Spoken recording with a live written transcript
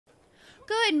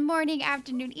Good morning,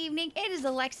 afternoon, evening. It is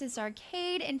Alexis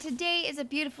Arcade, and today is a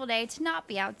beautiful day to not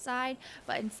be outside,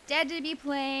 but instead to be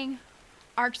playing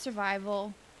ARK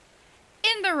Survival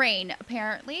in the rain,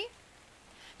 apparently.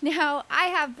 Now, I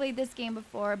have played this game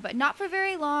before, but not for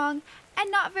very long and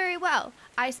not very well.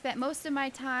 I spent most of my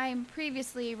time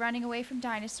previously running away from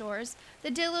dinosaurs,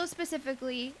 the Dilos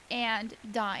specifically, and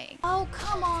dying. Oh,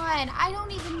 come on. I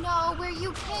don't even know where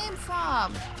you came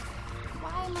from.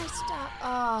 Why am I stuck?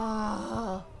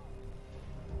 Oh.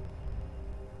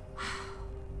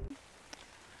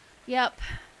 Yep,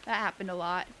 that happened a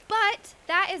lot. But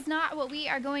that is not what we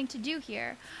are going to do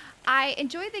here. I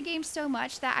enjoyed the game so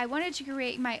much that I wanted to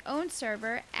create my own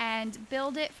server and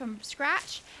build it from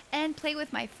scratch and play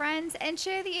with my friends and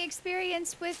share the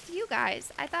experience with you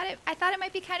guys. I thought it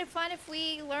might be kind of fun if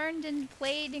we learned and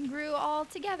played and grew all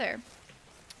together.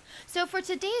 So for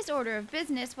today's order of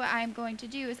business, what I'm going to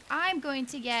do is I'm going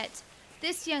to get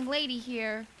this young lady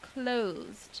here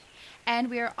clothed. And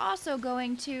we are also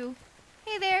going to...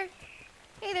 Hey there,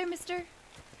 mister.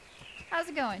 How's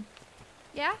it going?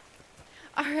 Yeah?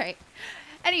 Alright.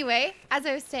 Anyway, as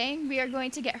I was saying, we are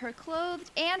going to get her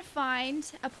clothed and find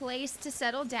a place to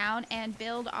settle down and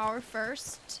build our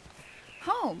first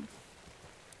home.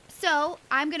 So,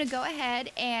 I'm going to go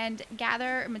ahead and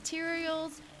gather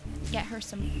materials, get her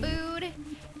some food,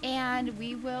 and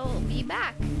we will be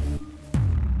back.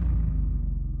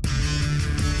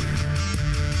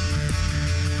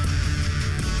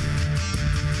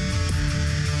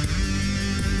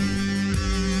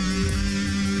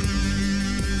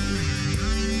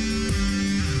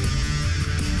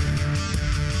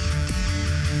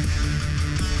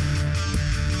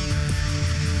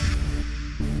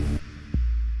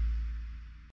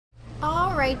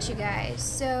 Alright, you guys,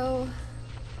 so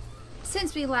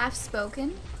since we last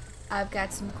spoken, I've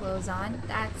got some clothes on.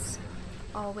 That's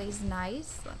always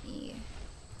nice. Let me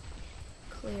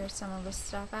clear some of the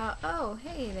stuff out. Oh,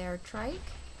 hey there,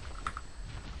 trike.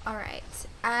 Alright,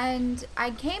 and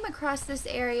I came across this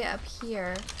area up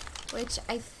here, which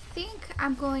I think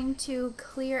I'm going to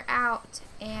clear out,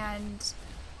 and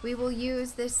we will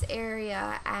use this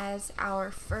area as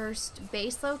our first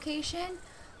base location.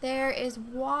 There is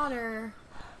water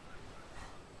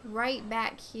right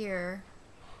back here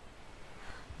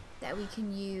that we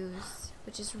can use,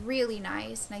 which is really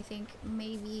nice, and I think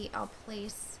maybe I'll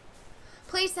place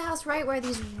the house right where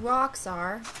these rocks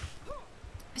are.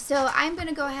 So I'm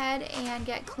gonna go ahead and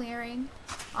get clearing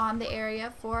on the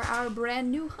area for our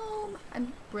brand new home.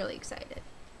 I'm really excited.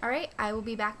 Alright, I will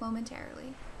be back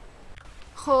momentarily.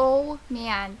 Oh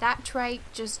man, that trike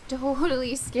just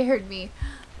totally scared me.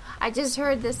 I just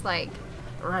heard this like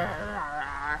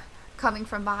coming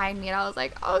from behind me, and I was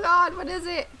like, oh god, what is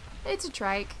it? It's a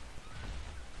trike.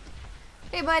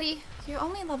 Hey buddy, you're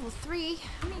only level 3.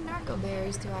 How many narco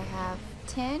berries do I have?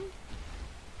 10?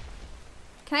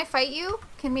 Can I fight you?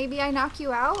 Can maybe I knock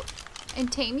you out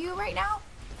and tame you right now?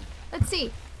 Let's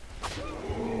see.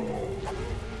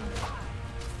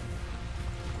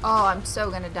 Oh, I'm so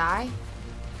gonna die.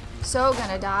 So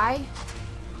gonna die.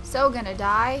 So gonna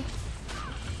die.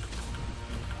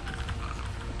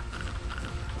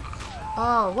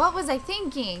 Oh, what was I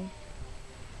thinking?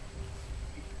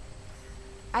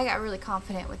 I got really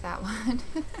confident with that one.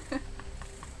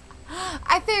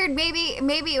 I figured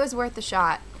maybe it was worth a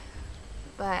shot.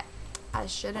 But I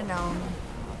should have known.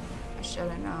 I should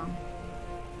have known.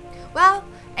 Well,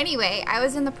 anyway, I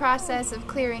was in the process of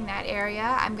clearing that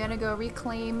area. I'm going to go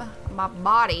reclaim my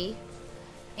body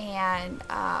and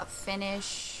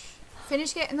finish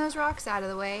getting those rocks out of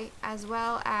the way, as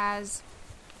well as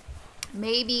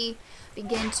maybe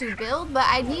begin to build, but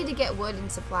I need to get wood and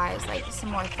supplies, like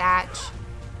some more thatch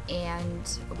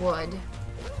and wood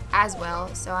as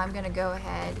well. So I'm gonna go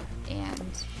ahead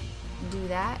and do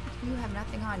that. You have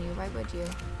nothing on you, why would you?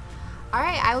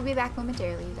 Alright, I will be back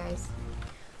momentarily, you guys.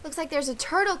 Looks like there's a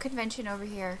turtle convention over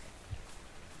here.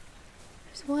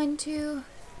 There's 1, 2,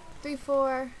 3,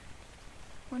 4.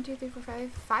 1, 2, 3, 4,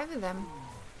 5. 5 of them.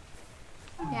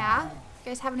 Yeah? You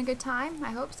guys having a good time?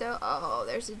 I hope so. Oh,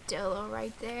 there's a dillo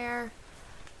right there.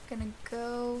 Gonna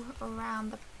go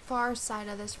around the far side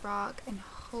of this rock and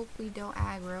hope we don't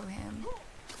aggro him.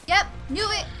 Yep, knew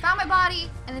it! Found my body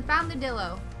and then found the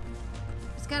dillo.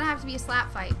 It's gonna have to be a slap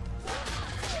fight.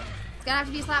 It's gonna have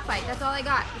to be a slap fight. That's all I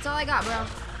got. That's all I got, bro.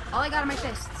 All I got are my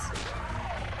fists.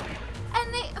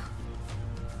 And they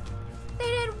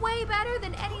did way better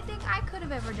than anything I could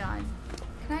have ever done.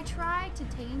 Can I try to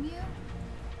tame you?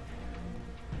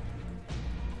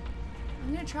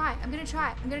 I'm gonna try. I'm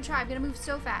gonna move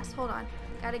so fast. Hold on.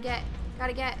 Gotta get.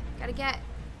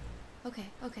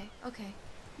 Okay.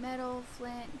 Metal,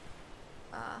 flint.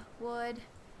 Wood.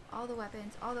 All the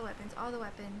weapons, all the weapons, all the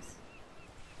weapons.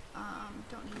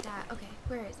 Don't need that. Okay,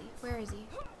 where is he? Where is he?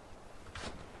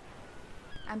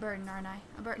 I'm burdened, aren't I?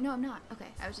 No, I'm not. Okay,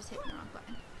 I was just hitting the wrong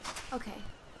button. Okay,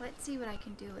 let's see what I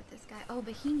can do with this guy. Oh,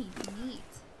 but he needs meat.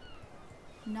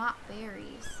 Not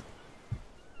berries.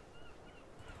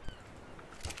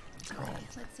 Okay,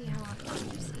 let's see how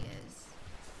obvious he is.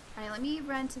 Alright, let me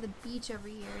run to the beach over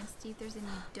here and see if there's any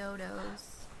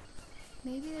dodos.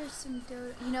 Maybe there's some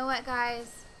dodo. You know what,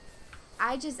 guys?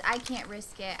 I can't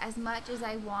risk it. As much as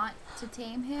I want to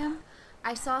tame him,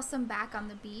 I saw some back on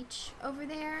the beach over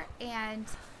there, and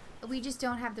we just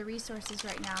don't have the resources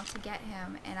right now to get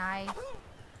him, and I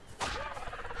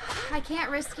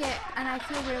can't risk it, and I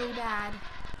feel really bad,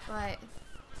 but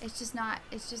it's just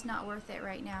not worth it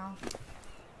right now.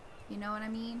 You know what I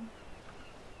mean?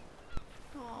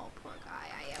 Oh, poor guy.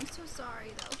 I am so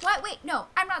sorry, though. What? Wait, no,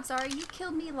 I'm not sorry. You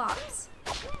killed me lots.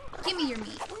 Give me your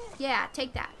meat. Yeah,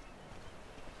 take that.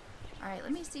 Alright,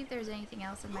 let me see if there's anything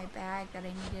else in my bag that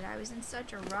I needed. I was in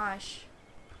such a rush.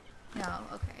 No,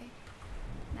 okay.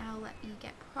 Now let me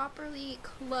get properly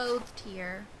clothed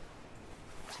here.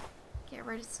 Get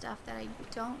rid of stuff that I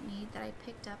don't need, that I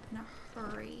picked up in a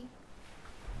hurry.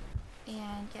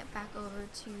 And get back over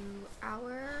to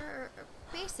our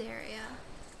base area.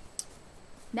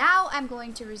 Now I'm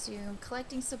going to resume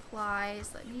collecting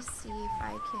supplies. Let me see if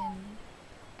I can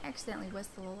accidentally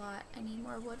whistle a lot. I need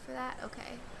more wood for that.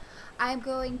 Okay. I'm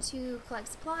going to collect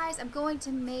supplies. I'm going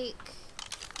to make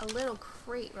a little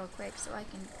crate real quick so I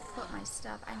can put my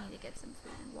stuff. I need to get some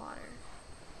food and water.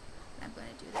 I'm going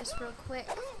to do this real quick.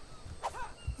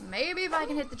 Maybe if I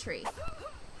can hit the tree.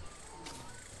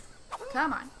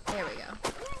 Come on. There we go.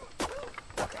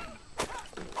 Okay.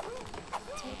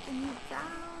 Taking it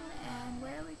down. And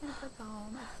where are we going to put the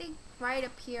home? I think right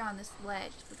up here on this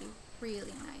ledge would be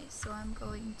really nice. So I'm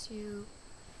going to...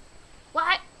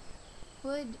 What?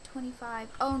 Wood 25.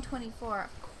 Oh, 24.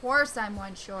 Of course I'm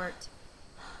one short.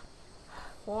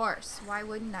 Of course. Why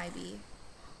wouldn't I be?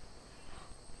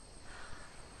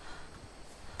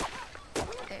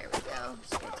 There we go.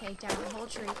 Just gonna take down the whole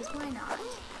tree, because why not?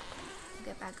 I'll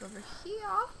get back over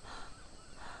here.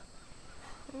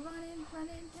 Running,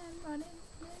 running, and running.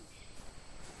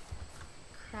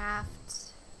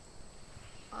 Craft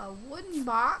a wooden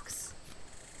box.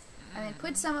 And then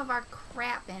put some of our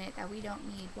crap in it that we don't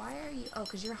need. Why are you... Oh,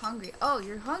 because you're hungry. Oh,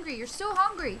 you're hungry. You're so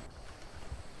hungry.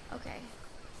 Okay.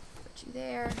 Put you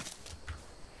there.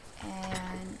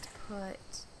 And put...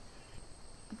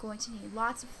 I'm going to need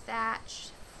lots of thatch,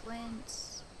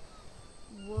 flint,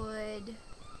 wood,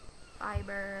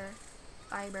 fiber,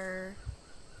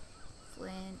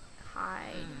 flint,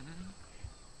 hide.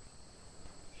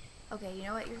 Okay, you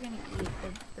know what? You're going to eat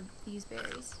these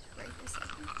berries right this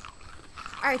second.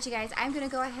 Alright, you guys, I'm going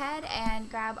to go ahead and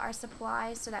grab our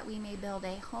supplies so that we may build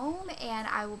a home, and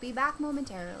I will be back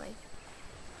momentarily.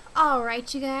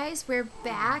 Alright, you guys, we're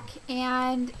back,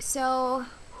 and so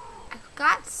I've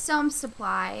got some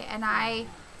supply, and I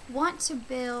want to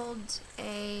build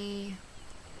a,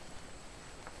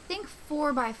 I think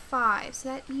 4x5, so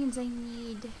that means I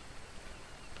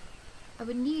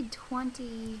would need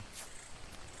 20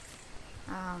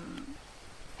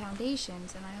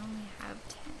 foundations, and I only have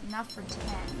 10, enough for 10.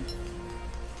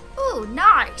 Ooh,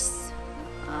 nice!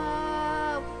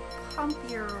 Pump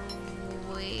your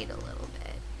weight a little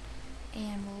bit.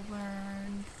 And we'll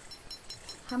learn...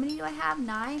 How many do I have?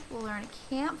 9? We'll learn a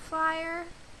campfire.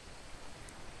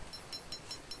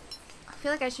 I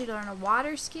feel like I should learn a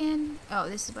water skin. Oh,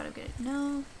 this is what I'm gonna...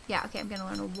 No. Yeah, okay, I'm gonna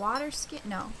learn a water skin.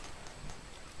 No.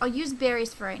 I'll use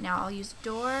berries for right now. I'll use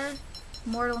door,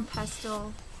 mortar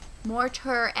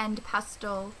and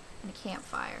pestle, and a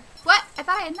campfire. What? I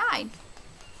thought I had 9.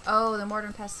 Oh, the mortar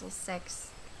and pestle is 6.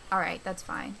 Alright, that's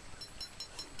fine.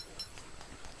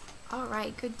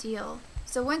 Alright, good deal.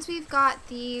 So once we've got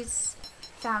these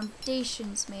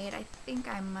foundations made, I think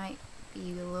I might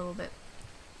be a little bit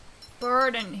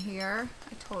burdened here.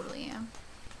 I totally am.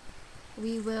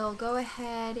 We will go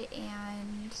ahead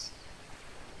and...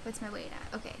 What's my weight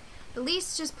at? Okay. At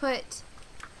least just put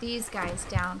these guys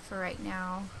down for right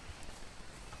now.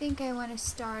 I think I want to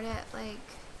start at like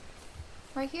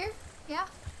right here. Yeah.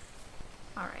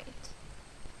 All right.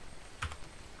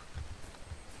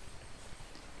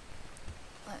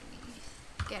 Let me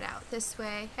get out this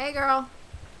way. Hey, girl.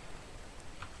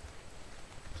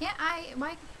 Can't I?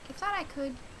 I thought I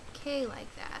could K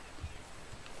like that.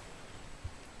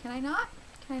 Can I not?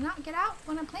 Can I not get out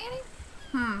when I'm planting?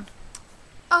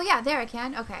 Oh yeah, there I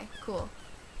can. Okay, cool.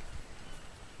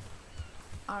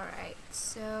 Alright,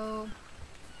 so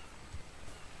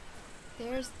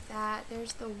there's that.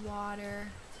 There's the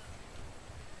water.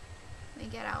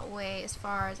 Let me get out way as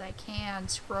far as I can.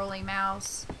 Scrolling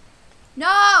mouse.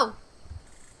 No!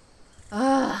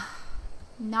 Ugh.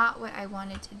 Not what I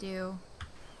wanted to do.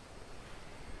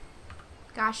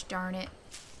 Gosh darn it.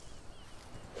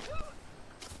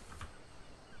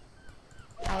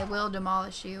 I will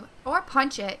demolish you. Or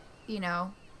punch it, you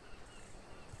know.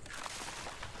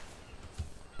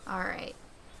 Alright.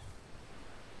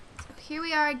 So here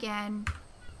we are again.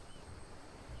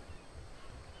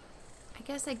 I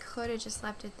guess I could have just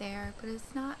left it there, but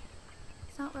it's not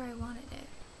where I wanted it.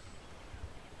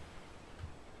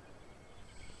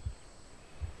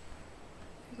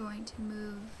 We're going to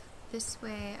move this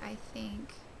way, I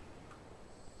think.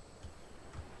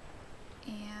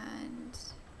 And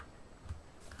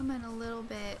come in a little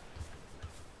bit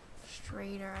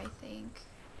straighter, I think,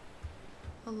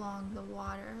 along the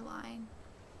water line.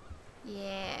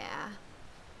 Yeah.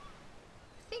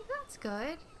 I think that's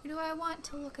good. Or do I want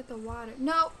to look at the water?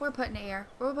 No, we're putting it here.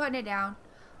 We're putting it down.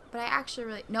 But I actually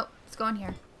really... Nope, it's going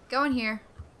here. Go in here.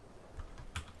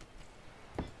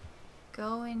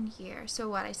 Go in here. So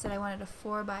what? I said I wanted a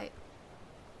 4 by...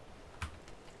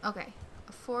 Okay.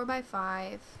 A 4 by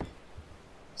 5.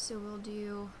 So we'll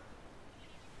do...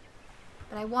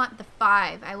 But I want the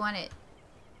 5. I want it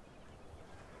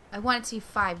to be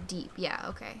 5 deep. Yeah,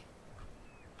 okay.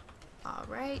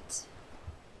 Alright.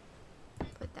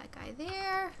 Put that guy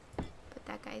there. Put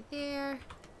that guy there.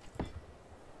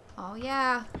 Oh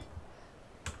yeah.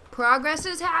 Progress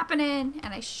is happening.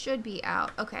 And I should be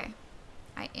out. Okay.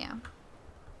 I am.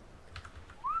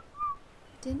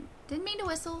 Didn't mean to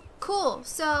whistle. Cool.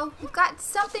 So we've got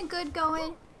something good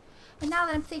going. And now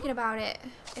that I'm thinking about it,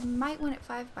 I might want it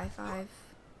 5 by 5.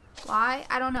 Why?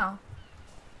 I don't know.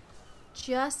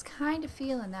 Just kind of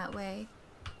feeling that way.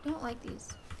 Don't like these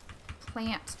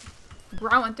plants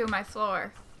growing through my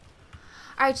floor.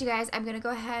 Alright, you guys, I'm going to go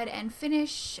ahead and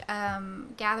finish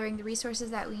gathering the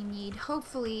resources that we need,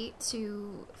 hopefully,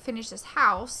 to finish this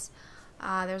house.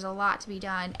 There's a lot to be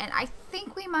done. And I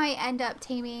think we might end up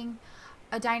taming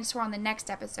a dinosaur on the next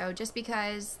episode, just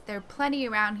because there are plenty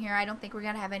around here. I don't think we're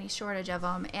going to have any shortage of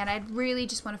them. And I really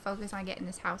just want to focus on getting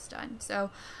this house done.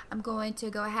 So I'm going to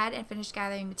go ahead and finish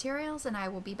gathering materials, and I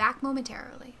will be back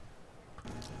momentarily.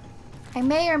 I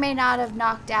may or may not have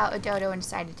knocked out a dodo and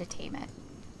decided to tame it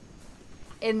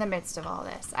in the midst of all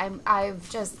this. I've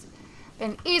just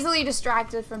been easily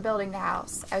distracted from building the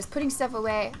house. I was putting stuff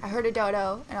away, I heard a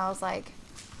dodo, and I was like,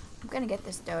 I'm gonna get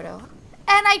this dodo.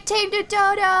 And I tamed a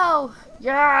dodo!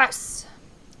 Yes!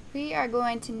 We are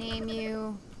going to name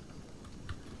you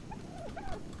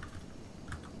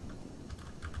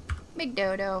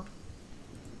McDodo.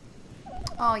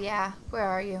 Oh yeah, where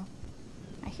are you?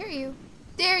 I hear you.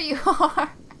 There you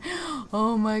are!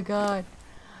 Oh my god.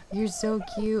 You're so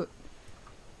cute.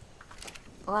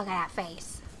 Look at that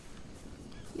face.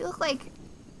 You look like...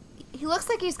 He looks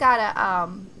like he's got a,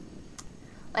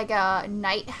 like a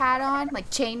night hat on.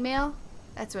 Like chainmail.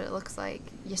 That's what it looks like.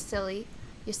 You silly.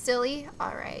 You silly?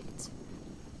 Alright.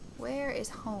 Where is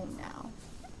home now?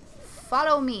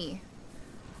 Follow me.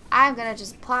 I'm gonna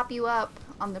just plop you up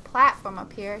on the platform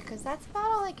up here, because that's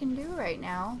about all I can do right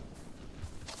now.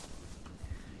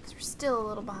 Because we're still a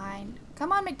little behind.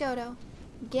 Come on, McDodo.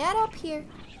 Get up here.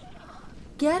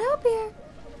 Get up here.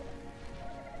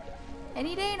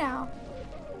 Any day now.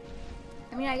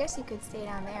 I mean, I guess you could stay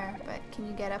down there, but can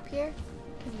you get up here?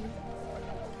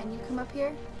 Can you come up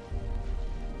here?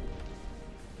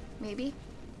 Maybe?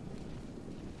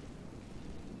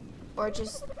 Or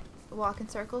just walk in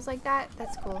circles like that?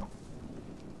 That's cool.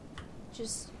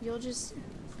 You'll just...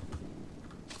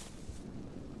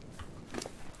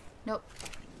 Nope.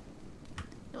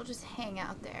 You'll just hang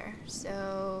out there,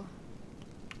 so...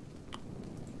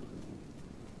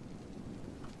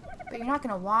 But you're not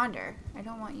gonna wander. I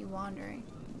don't want you wandering.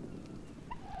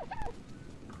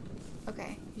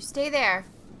 Okay, you stay there.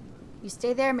 You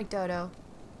stay there, McDodo.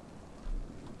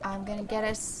 I'm gonna get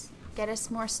us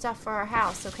more stuff for our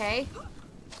house, okay?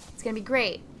 It's gonna be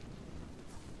great.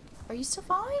 Are you still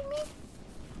following me?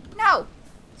 No!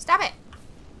 Stop it!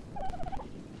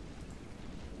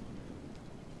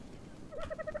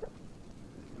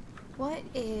 What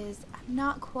is... I'm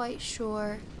not quite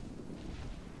sure.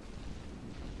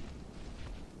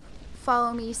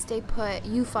 Follow me, stay put.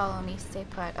 You follow me, stay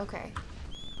put. Okay.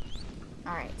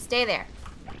 Alright, stay there.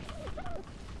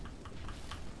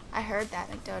 I heard that,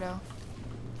 McDodo.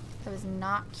 That was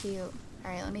not cute.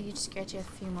 Alright, let me just get you a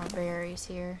few more berries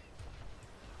here.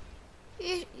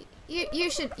 You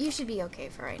should be okay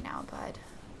for right now, bud.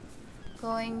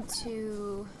 Going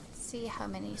to see how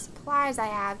many supplies I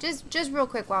have. Just real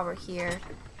quick while we're here.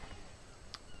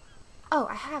 Oh,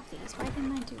 I have these. Why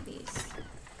didn't I do these?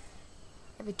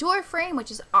 have a door frame, which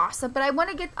is awesome, but I want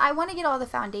to get all the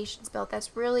foundations built.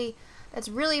 That's really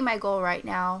my goal right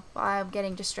now. While I'm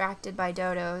getting distracted by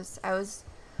dodos, I was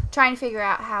trying to figure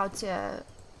out how to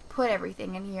put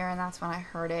everything in here, and that's when I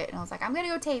heard it, and I was like, I'm gonna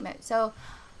go tame it. So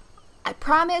I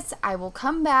promise I will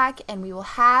come back and we will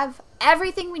have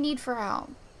everything we need for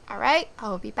home. All right, I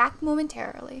will be back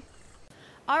momentarily.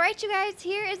 All right, you guys,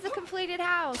 here is the completed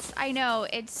house. I know,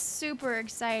 it's super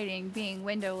exciting being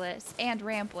windowless and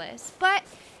rampless, but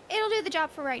it'll do the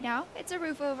job for right now. It's a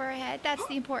roof over our head. That's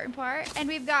the important part. And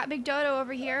we've got Big Dodo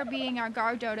over here being our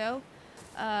guard dodo,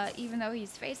 even though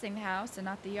he's facing the house and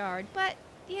not the yard. But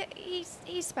he's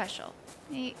special.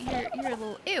 You're a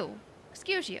little, ew,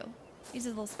 excuse you. He's a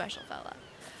little special fella.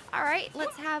 All right,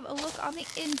 let's have a look on the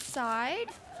inside.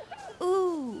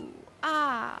 Ooh,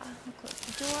 I'll close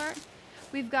the door.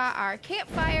 We've got our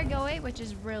campfire going, which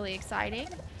is really exciting.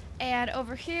 And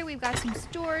over here, we've got some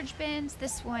storage bins.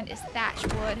 This one is thatch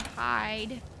wood,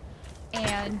 hide,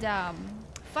 and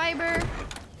fiber.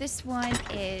 This one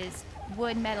is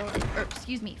wood, metal,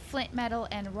 flint, metal,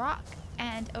 and rock.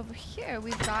 And over here,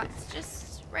 we've got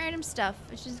just random stuff.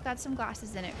 It's just got some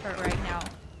glasses in it for right now.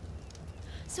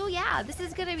 So yeah, this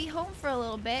is gonna be home for a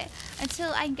little bit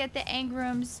until I can get the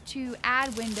Engrams to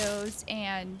add windows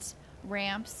and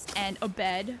ramps and a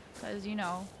bed, because you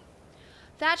know,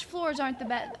 thatch floors aren't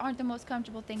the most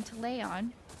comfortable thing to lay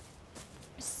on.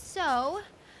 So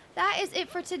that is it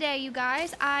for today, you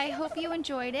guys. I hope you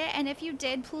enjoyed it, and if you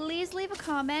did, please leave a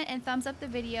comment and thumbs up the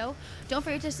video. Don't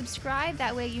forget to subscribe,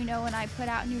 that way you know when I put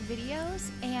out new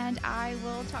videos, and I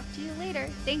will talk to you later.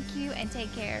 Thank you and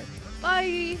take care.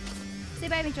 Bye. Say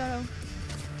bye, Big Dodo.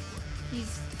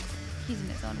 He's in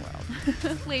his own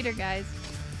world. Later, guys.